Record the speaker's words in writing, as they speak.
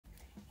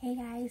Hey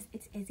guys,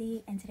 it's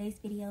Izzy. In today's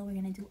video we're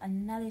going to do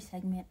another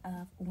segment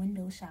of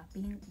window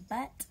shopping,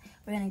 but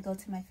we're going to go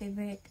to my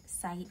favorite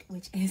site,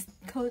 which is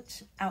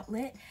Coach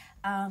Outlet.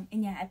 And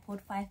yeah, I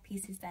pulled 5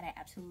 pieces that I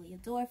absolutely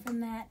adore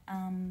from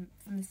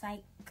the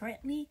site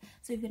currently.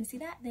 So if you're going to see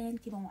that, then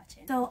keep on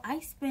watching. So I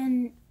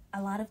spend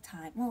a lot of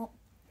time, well,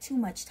 too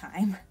much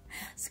time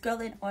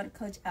scrolling on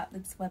Coach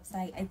Outlet's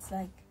website. It's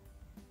like,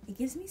 it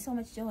gives me so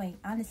much joy,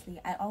 honestly.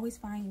 I always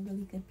find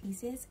really good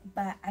pieces,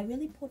 but I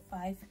really pulled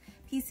 5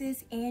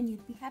 pieces, and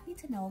you'd be happy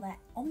to know that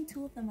only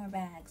 2 of them are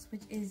bags,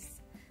 which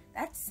is,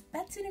 that's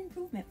an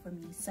improvement for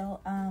me. So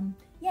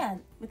yeah,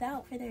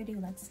 without further ado,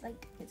 let's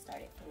get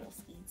started for real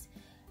skis.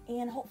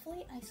 And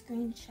hopefully I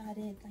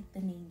screenshotted like the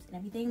names and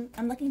everything.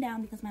 I'm looking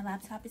down because my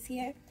laptop is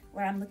here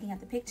where I'm looking at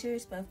the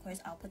pictures, but of course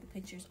I'll put the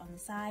pictures on the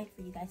side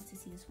for you guys to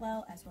see as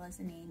well as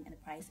the name and the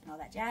price and all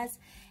that jazz.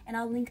 And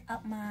I'll link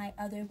up my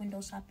other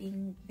window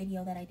shopping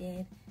video that I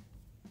did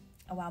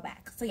a while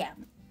back. So yeah,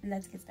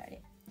 let's get started.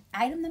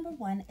 Item number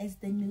 1 is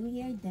the New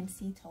Year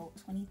Dempsey Tote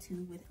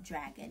 22 with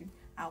Dragon.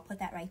 I'll put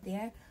that right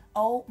there.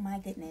 Oh my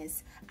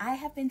goodness, I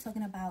have been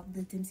talking about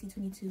the Dempsey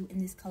 22 in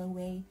this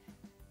colorway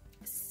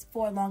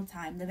for a long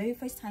time. The very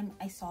first time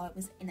I saw it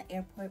was in the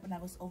airport when I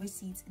was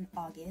overseas in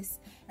August,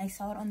 and I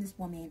saw it on this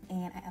woman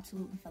and I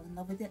absolutely fell in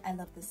love with it. I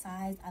love the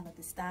size, I love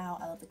the style,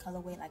 I love the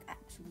colorway, like I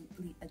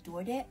absolutely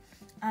adored it.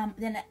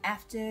 Then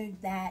after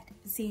that,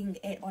 seeing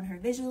it on her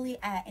visually,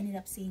 I ended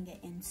up seeing it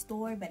in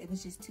store, but it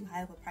was just too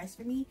high of a price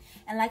for me.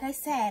 And like I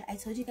said, I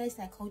told you guys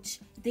that Coach,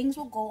 things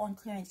will go on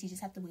clearance, you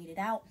just have to wait it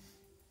out.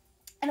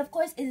 And of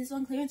course it is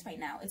on clearance right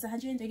now. It's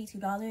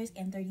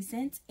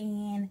 $132.30,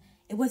 and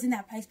it wasn't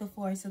that price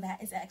before, so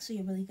that is actually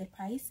a really good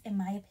price in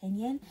my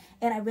opinion.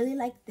 And I really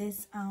like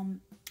this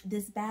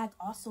this bag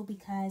also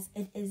because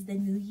it is the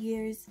New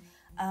Year's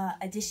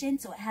edition,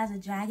 so it has a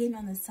dragon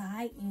on the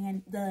side,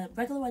 and the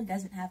regular one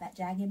doesn't have that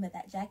dragon, but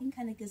that dragon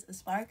kind of gives a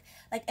spark.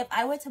 Like if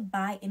I were to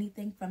buy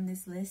anything from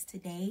this list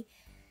today,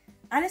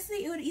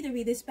 honestly, it would either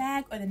be this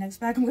bag or the next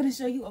bag I'm going to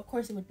show you. Of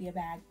course it would be a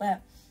bag,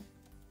 but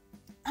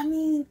I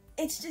mean,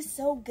 it's just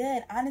so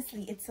good.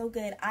 Honestly, it's so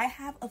good. I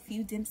have a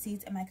few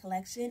Dempseys in my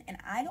collection, and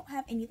I don't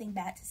have anything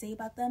bad to say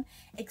about them,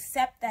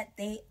 except that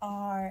they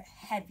are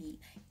heavy.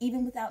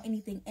 Even without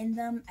anything in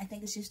them, I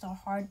think it's just our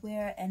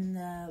hardware and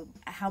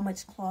how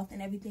much cloth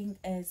and everything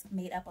is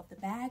made up of the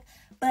bag.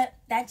 But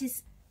that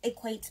just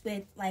equates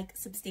with like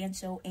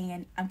substantial,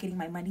 and I'm getting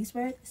my money's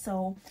worth.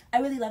 So I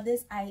really love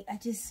this. I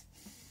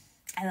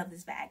love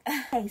this bag.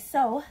 Okay,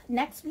 so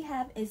next we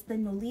have is the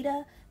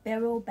Nolita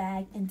Barrel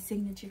Bag in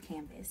Signature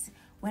Canvas.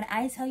 When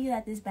I tell you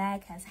that this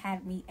bag has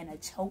had me in a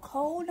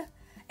chokehold,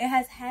 it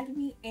has had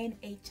me in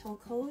a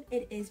chokehold.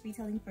 It is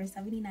retailing for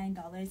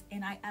 $79,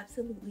 and I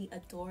absolutely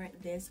adore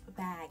this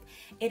bag.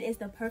 It is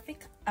the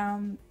perfect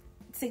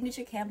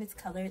signature canvas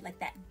color, like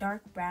that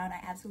dark brown. I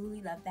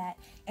absolutely love that.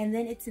 And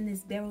then it's in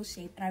this barrel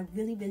shape, and I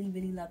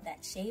really love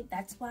that shape.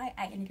 That's why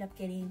I ended up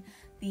getting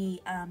the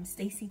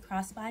Stacy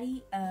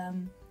crossbody,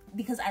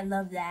 because I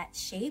love that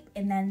shape.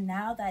 And then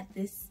now that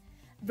this,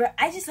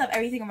 I just love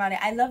everything about it.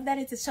 I love that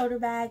it's a shoulder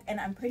bag, and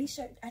I'm pretty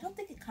sure, I don't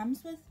think it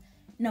comes with,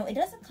 no, it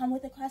doesn't come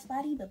with a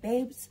crossbody, but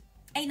babes,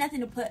 ain't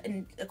nothing to put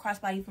in a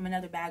crossbody from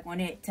another bag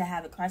on it to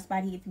have a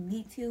crossbody if you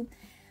need to.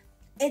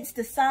 It's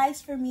the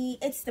size for me,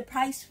 it's the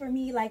price for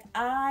me. Like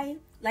I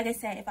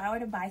said, if I were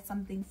to buy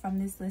something from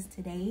this list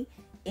today,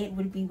 it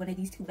would be one of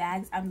these 2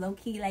 bags. I'm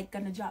low-key like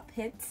gonna drop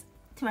hints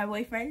to my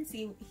boyfriend,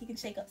 see if he can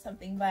shake up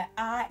something, but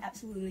I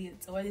absolutely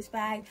adore this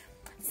bag.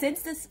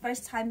 Since this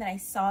first time that I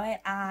saw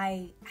it,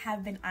 I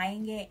have been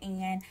eyeing it,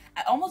 and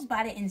I almost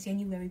bought it in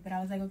January, but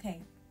I was like,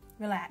 okay,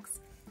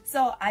 relax.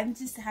 So I'm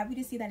just happy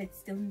to see that it's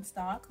still in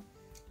stock,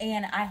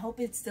 and I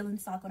hope it's still in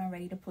stock when I'm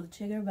ready to pull the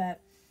trigger.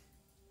 But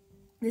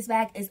this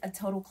bag is a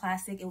total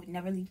classic. It would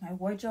never leave my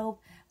wardrobe.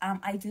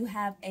 I do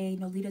have a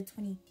Nolita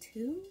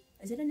 22.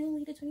 Is it a new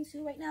Nolita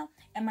 22 right now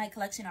in my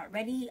collection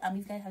already?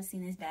 You guys have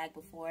seen this bag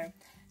before.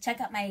 Check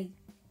out my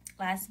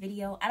last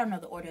video. I don't know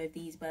the order of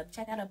these, but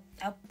check out,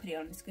 I'll put it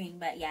on the screen.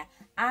 But yeah,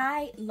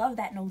 I love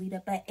that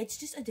Nolita, but it's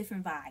just a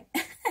different vibe.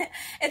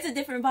 It's a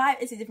different vibe,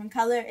 it's a different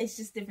color, it's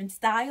just different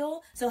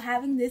style. So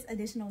having this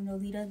additional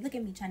Nolita, look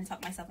at me trying to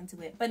talk myself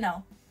into it, but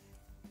no,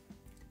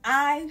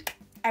 I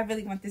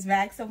really want this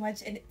bag so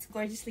much, and it's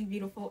gorgeously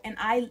beautiful. And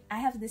I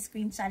have this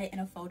screenshotted in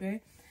a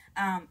folder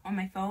on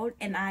my phone,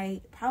 and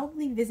I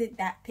probably visit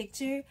that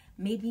picture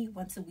maybe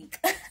once a week.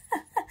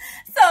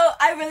 So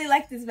I really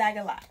like this bag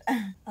a lot.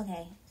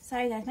 Okay,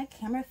 sorry guys, my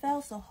camera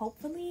fell, so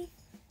hopefully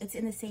it's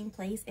in the same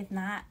place. If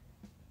not,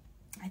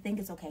 I think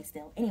it's okay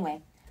still.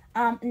 Anyway,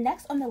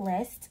 next on the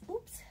list,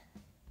 oops,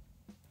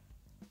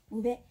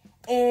 move it,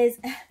 is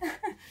the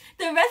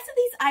rest of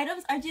these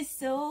items are just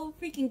so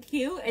freaking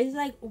cute. It's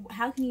like,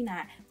 how can you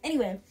not?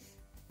 Anyway,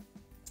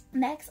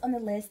 next on the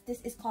list,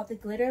 this is called the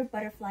Glitter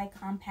Butterfly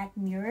Compact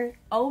Mirror.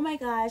 Oh my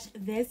gosh,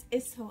 this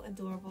is so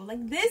adorable.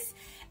 Like this,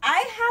 I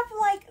have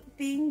like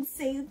things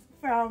saved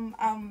from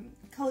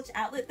Coach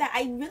Outlet that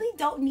I really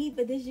don't need,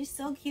 but they're just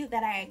so cute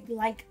that I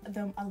like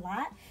them a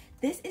lot.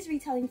 This is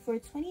retailing for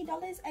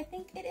 $20, I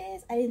think it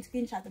is. I didn't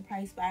screenshot the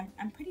price, but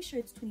I'm pretty sure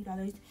it's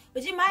 $20,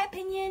 which in my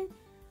opinion,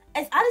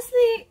 it's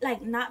honestly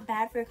like not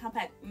bad for a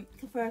compact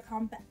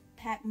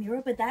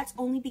mirror, but that's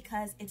only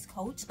because it's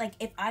Coach. Like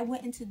if I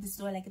went into the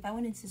store, like if I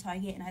went into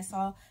Target and I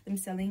saw them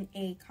selling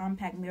a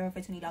compact mirror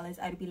for $20,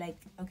 I'd be like,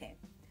 okay,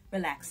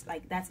 relax,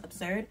 like that's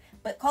absurd.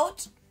 But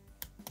Coach,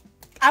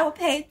 I would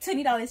pay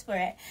 $20 for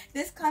it.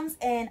 This comes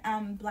in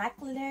black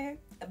glitter,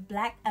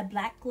 a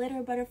black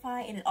glitter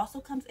butterfly, and it also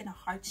comes in a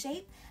heart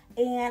shape,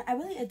 and I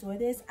really adore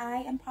this. I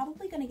am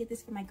probably gonna get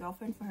this for my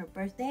girlfriend for her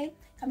birthday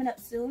coming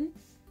up soon,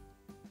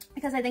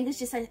 because I think it's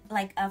just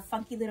like a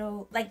funky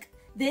little, like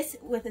this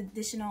with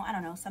additional, I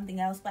don't know,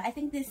 something else, but I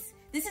think this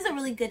is a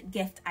really good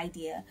gift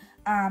idea.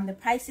 The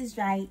price is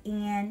right,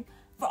 and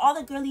for all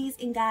the girlies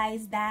and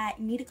guys that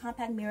need a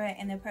compact mirror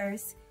in their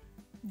purse,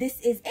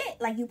 this is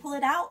it. Like you pull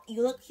it out,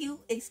 you look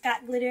cute, it's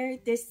got glitter,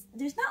 there's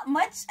not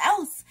much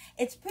else.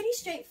 It's pretty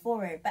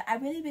straightforward, but I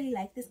really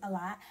like this a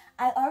lot.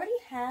 I already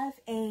have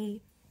a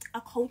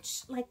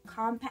Coach like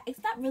compact,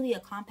 it's not really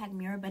a compact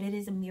mirror, but it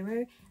is a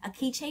mirror, a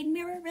keychain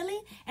mirror really,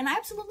 and I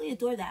absolutely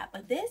adore that.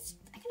 But this,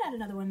 I could add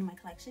another one in my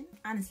collection,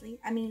 honestly.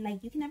 I mean,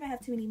 like you can never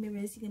have too many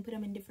mirrors, you can put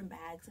them in different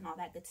bags and all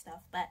that good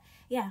stuff. But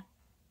yeah,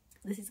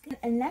 this is good.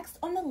 And next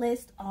on the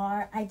list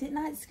are, I did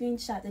not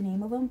screenshot the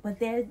name of them,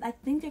 but I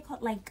think they're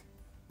called like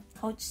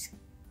Coach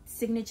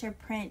signature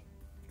print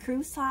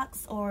crew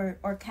socks or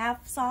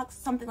calf socks,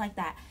 something like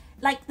that.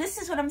 Like,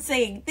 this is what I'm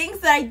saying,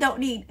 things that I don't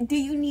need. Do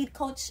you need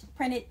Coach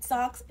printed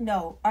socks?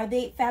 No. Are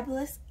they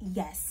fabulous?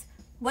 Yes.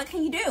 What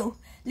can you do?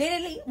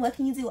 Literally, what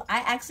can you do?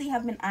 I actually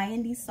have been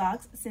eyeing these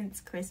socks since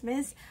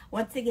Christmas.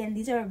 Once again,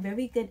 these are a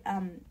very good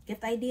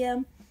gift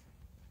idea,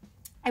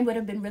 and would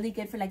have been really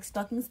good for like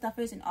stocking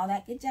stuffers and all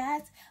that good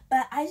jazz.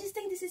 But I just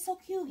think this is so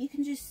cute. You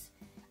can just,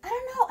 I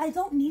don't know, I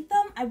don't need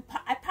them.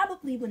 I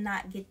probably would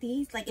not get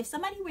these. Like if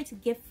somebody were to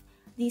gift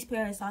these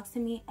pair of socks to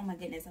me, oh my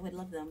goodness, I would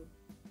love them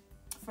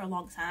for a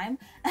long time.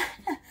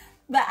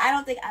 But I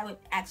don't think I would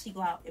actually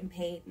go out and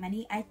pay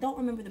money. I don't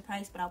remember the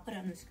price, but I'll put it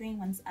on the screen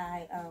once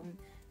I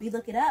we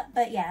look it up.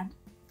 But yeah,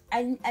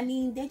 I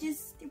mean, they're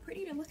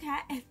pretty to look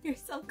at and they're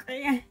so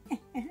grand.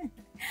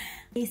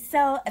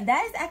 So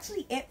that is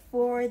actually it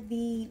for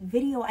the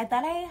video. I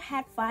thought I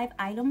had 5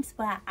 items,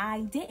 but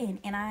I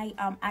didn't, and I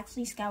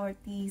actually scoured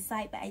the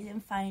site, but I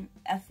didn't find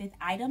a 5th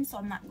item, so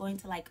I'm not going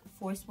to like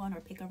force one or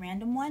pick a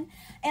random one.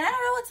 And I don't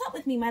know what's up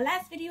with me. My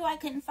last video I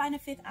couldn't find a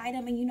 5th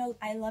item, and you know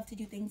I love to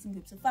do things in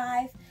groups of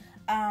 5,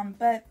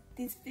 but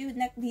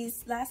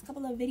these last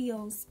couple of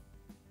videos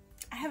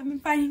I haven't been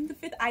finding the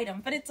 5th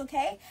item, but it's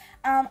okay.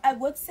 I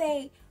would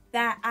say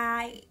that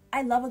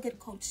I love a good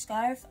Coach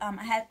scarf.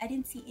 I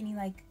didn't see any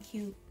like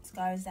cute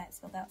scarves that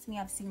spoke out to me.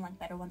 I've seen like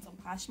better ones on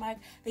Poshmark.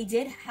 They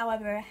did,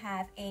 however,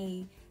 have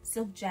a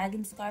silk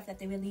dragon scarf that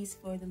they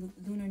released for the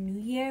Lunar New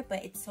Year,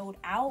 but it sold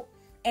out.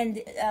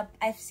 And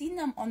I've seen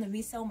them on the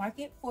resale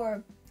market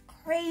for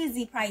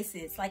crazy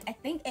prices. Like I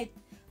think it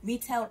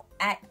retailed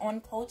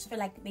on Coach for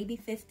like maybe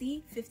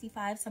 50,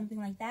 55, something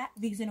like that.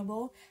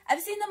 Reasonable.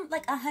 I've seen them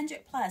like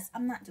 100 plus.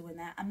 I'm not doing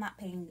that. I'm not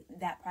paying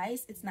that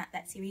price. It's not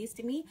that serious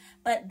to me.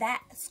 But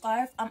that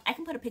scarf, I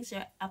can put a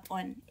picture up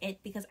on it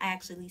because I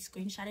actually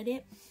screenshotted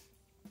it.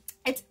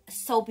 It's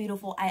so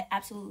beautiful. I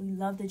absolutely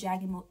love the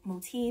dragon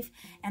motif,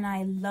 and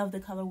I love the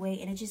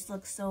colorway, and it just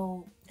looks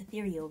so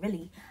ethereal,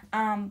 really.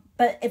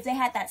 But if they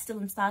had that still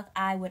in stock,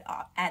 I would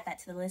add that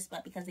to the list,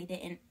 but because they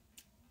didn't,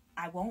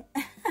 I won't.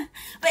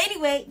 But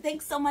anyway,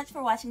 thanks so much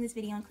for watching this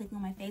video and clicking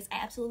on my face. I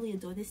absolutely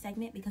adore this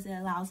segment because it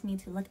allows me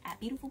to look at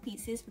beautiful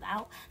pieces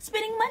without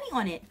spending money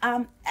on it.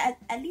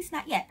 At least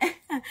not yet.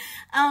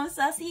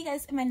 So I'll see you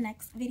guys in my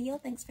next video.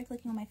 Thanks for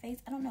clicking on my face.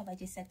 I don't know if I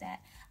just said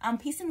that.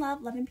 Peace and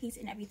love and peace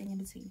and everything in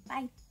between.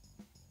 Bye.